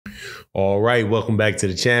All right, welcome back to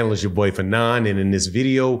the channel. It's your boy Fanon, and in this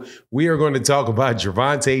video, we are going to talk about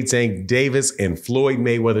Gervonta Tank Davis and Floyd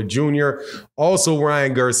Mayweather Jr., also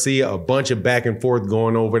Ryan Garcia, a bunch of back and forth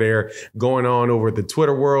going on over at the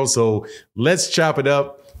Twitter world. So let's chop it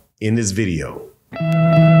up in this video.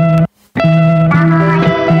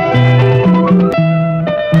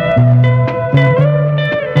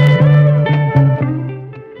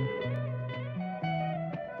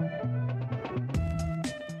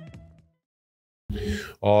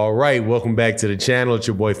 All right, welcome back to the channel. It's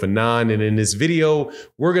your boy Fanon, and in this video,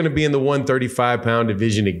 we're going to be in the 135-pound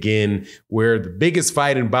division again, where the biggest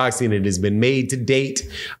fight in boxing that has been made to date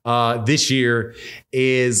this year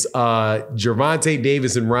is Gervonta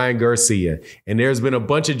Davis and Ryan Garcia. And there's been a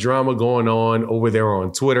bunch of drama going on over there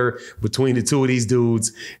on Twitter between the two of these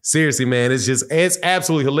dudes. Seriously, man, it's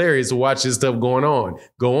absolutely hilarious to watch this stuff go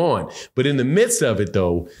on. But in the midst of it,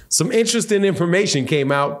 though, some interesting information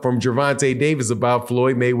came out from Gervonta Davis about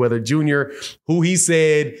Floyd Mayweather Jr., who he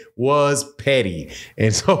said was petty.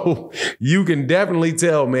 And so you can definitely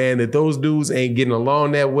tell, man, that those dudes ain't getting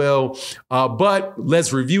along that well. But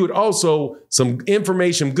let's review it. Also, some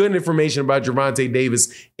information, good information about Gervonta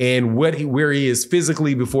Davis and where he is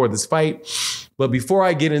physically before this fight. But before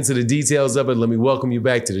I get into the details of it, let me welcome you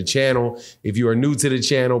back to the channel. If you are new to the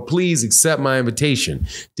channel, please accept my invitation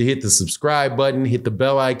to hit the subscribe button, hit the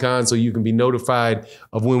bell icon so you can be notified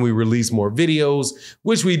of when we release more videos,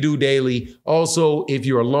 which we do daily. Also, if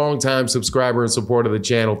you're a longtime subscriber and supporter of the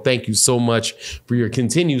channel, thank you so much for your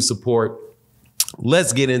continued support.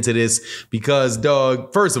 Let's get into this because,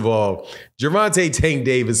 dog, first of all, Gervonta Tank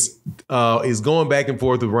Davis is going back and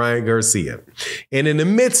forth with Ryan Garcia. And in the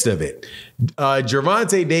midst of it,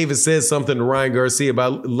 Gervonta Davis says something to Ryan Garcia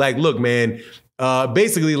about, like, look, man,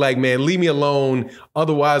 basically like, man, leave me alone.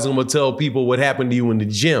 Otherwise, I'm going to tell people what happened to you in the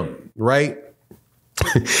gym, right?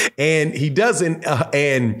 And he doesn't,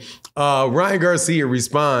 Ryan Garcia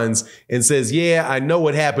responds and says, yeah, I know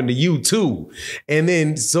what happened to you too. And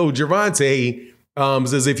then so Gervonta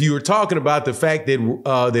says, if you were talking about the fact that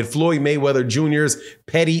that Floyd Mayweather Jr.'s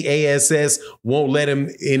petty ass won't let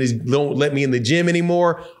me in the gym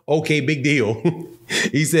anymore, okay, big deal.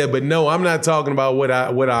 He said, but no, I'm not talking about what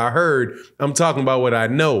I heard. I'm talking about what I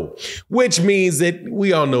know, which means that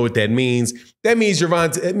we all know what that means. That means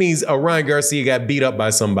Ryan Garcia got beat up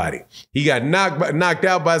by somebody. He got knocked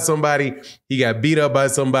out by somebody. He got beat up by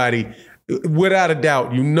somebody. Without a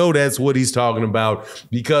doubt, you know that's what he's talking about,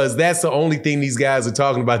 because that's the only thing these guys are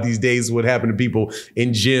talking about these days, what happened to people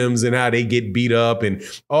in gyms and how they get beat up, and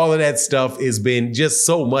all of that stuff has been just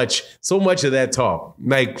so much of that talk.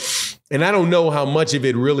 Like, and I don't know how much of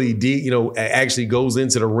it really actually goes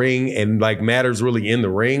into the ring and like matters really in the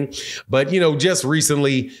ring. But, just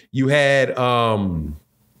recently you had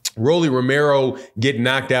Rolly Romero get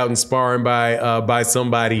knocked out in sparring by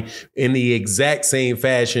somebody in the exact same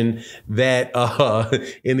fashion that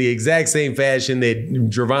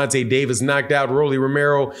Gervonta Davis knocked out Rolly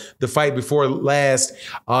Romero the fight before last.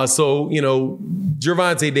 So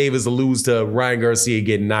Gervonta Davis alludes to Ryan Garcia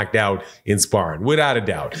getting knocked out in sparring, without a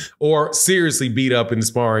doubt, or seriously beat up in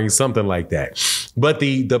sparring, something like that. But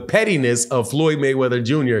the pettiness of Floyd Mayweather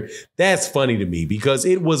Jr., that's funny to me, because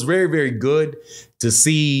it was very, very good to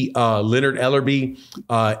see Leonard Ellerbe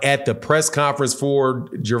at the press conference for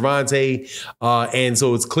Gervonta. And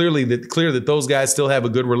so it's clear that those guys still have a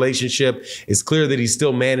good relationship. It's clear that he's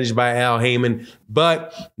still managed by Al Heyman.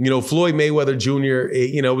 But, Floyd Mayweather Jr.,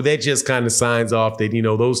 that just kind of signs off that,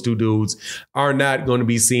 those two dudes are not going to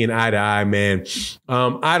be seeing eye to eye, man.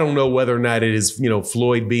 I don't know whether or not it is,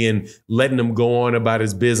 Floyd letting him go on about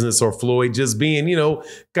his business, or Floyd just being,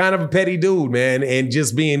 kind of a petty dude, man. And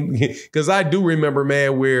just being, because I do remember,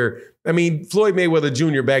 man, where, I mean, Floyd Mayweather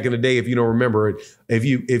Jr. back in the day, if you don't remember it,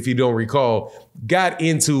 if you don't recall, got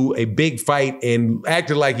into a big fight and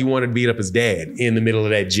acted like he wanted to beat up his dad in the middle of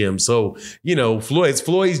that gym. So, it's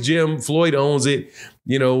Floyd's gym. Floyd owns it.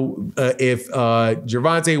 If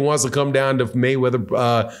Gervonta wants to come down to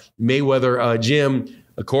Mayweather gym,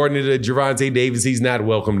 according to Gervonta Davis, he's not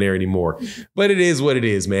welcome there anymore. But it is what it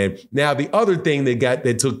is, man. Now, the other thing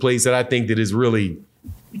that took place that I think that is really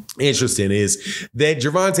interesting is that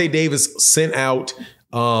Gervonta Davis sent out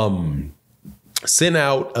a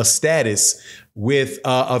status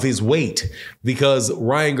of his weight, because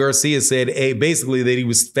Ryan Garcia said, hey, basically that he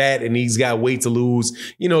was fat and he's got weight to lose.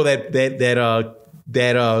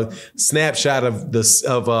 That snapshot of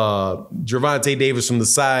Gervonta Davis from the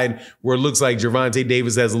side, where it looks like Gervonta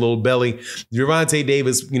Davis has a little belly. Gervonta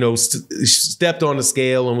Davis, stepped on the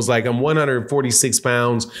scale and was like, I'm 146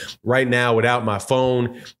 pounds right now without my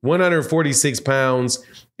phone, 146 pounds.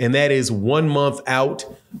 and that is 1 month out,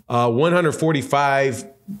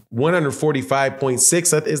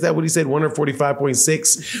 145.6. Is that what he said?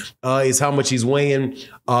 145.6 is how much he's weighing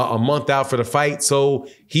a month out for the fight. So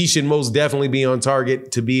he should most definitely be on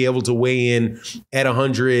target to be able to weigh in at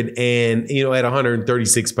 100 and, you know, at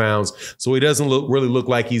 136 pounds. So he doesn't really look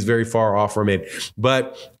like he's very far off from it.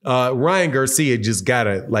 But Ryan Garcia just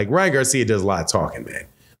gotta, like, Ryan Garcia does a lot of talking, man.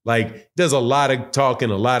 Like, does a lot of talking,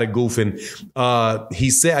 a lot of goofing. He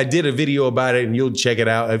said, I did a video about it, and you'll check it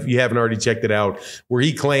out if you haven't already checked it out, where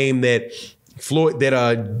he claimed that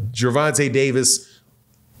Gervonta Davis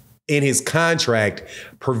in his contract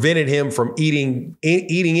prevented him from eating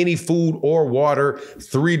any food or water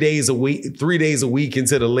 3 days a week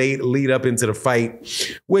into the lead up into the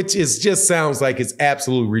fight, which is just sounds like it's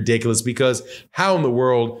absolutely ridiculous, because how in the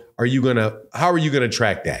world are you gonna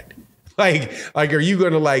track that? Like, are you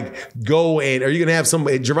going to go and are you going to have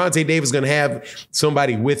somebody, Gervonta Davis going to have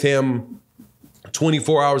somebody with him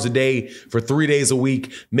 24 hours a day for 3 days a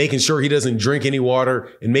week, making sure he doesn't drink any water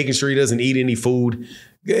and making sure he doesn't eat any food?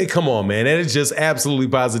 Come on, man. That is just absolutely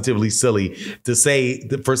positively silly to say,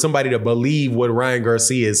 for somebody to believe what Ryan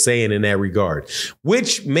Garcia is saying in that regard,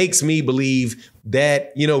 which makes me believe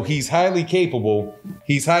that, you know, he's highly capable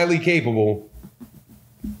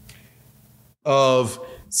of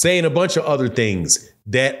saying a bunch of other things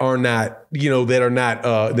that are not, you know, that are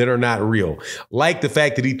not real. Like the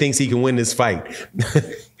fact that he thinks he can win this fight.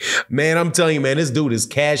 Man, I'm telling you, man, this dude is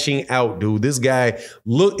cashing out, dude. This guy,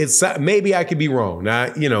 look, maybe I could be wrong.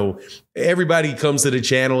 Now, you know, everybody comes to the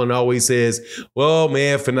channel and always says, well,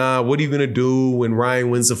 man, Fanon, what are you going to do when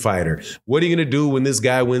Ryan wins the fighter? What are you going to do when this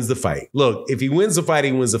guy wins the fight? Look, if he wins the fight,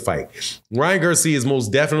 he wins the fight. Ryan Garcia is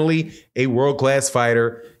most definitely a world-class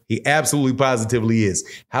fighter. He absolutely positively is.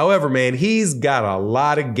 However, man, he's got a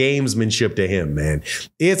lot of gamesmanship to him, man.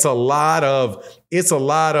 It's a lot of,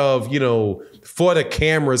 you know, for the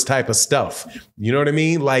cameras type of stuff. You know what I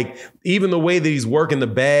mean? Like, even the way that he's working the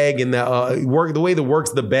bag and the way that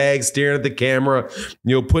works the bag, staring at the camera,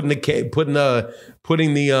 you know, putting the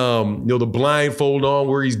blindfold on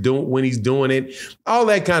when he's doing it, all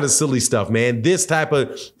that kind of silly stuff, man. This type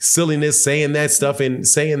of silliness, saying that stuff and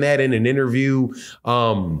saying that in an interview,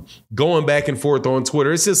 going back and forth on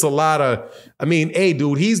Twitter. It's just a lot of, I mean, hey,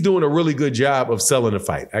 dude, he's doing a really good job of selling the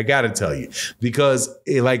fight. I got to tell you, because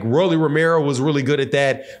like Rolly Romero was really good at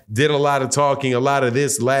that, did a lot of talking, a lot of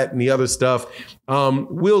this, that, and the other stuff.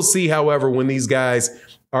 We'll see, however, when these guys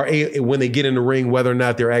when they get in the ring, whether or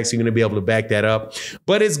not they're actually going to be able to back that up.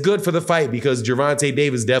 But it's good for the fight, because Gervonta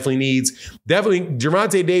Davis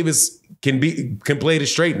Gervonta Davis can play the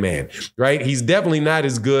straight man, right? He's definitely not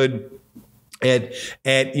as good at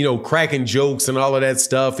you know, cracking jokes and all of that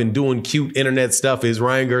stuff and doing cute internet stuff as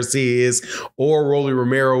Ryan Garcia is or Rolly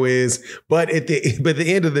Romero is. But at the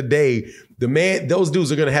end of the day, those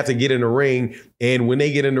dudes are going to have to get in the ring. And when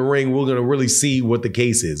they get in the ring, we're going to really see what the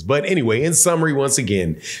case is. But anyway, in summary, once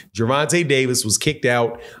again, Gervonta Davis was kicked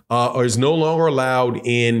out or is no longer allowed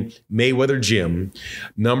in Mayweather Gym.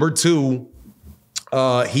 Number two,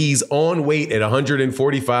 he's on weight at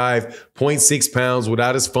 145.6 pounds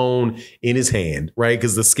without his phone in his hand, right?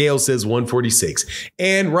 Because the scale says 146.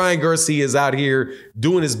 And Ryan Garcia is out here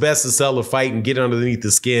doing his best to sell a fight and get underneath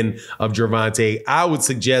the skin of Gervonta. I would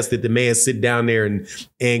suggest that the man sit down there and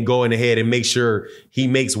go ahead and make sure he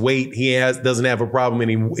makes weight. He doesn't have a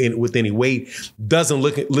problem with any weight. Doesn't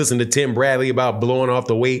listen to Tim Bradley about blowing off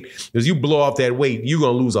the weight, because you blow off that weight, you're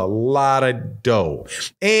going to lose a lot of dough.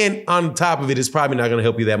 And on top of it, it's probably not going to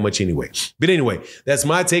help you that much anyway. But anyway, that's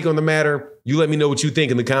my take on the matter. You let me know what you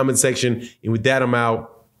think in the comment section. And with that, I'm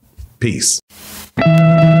out. Peace.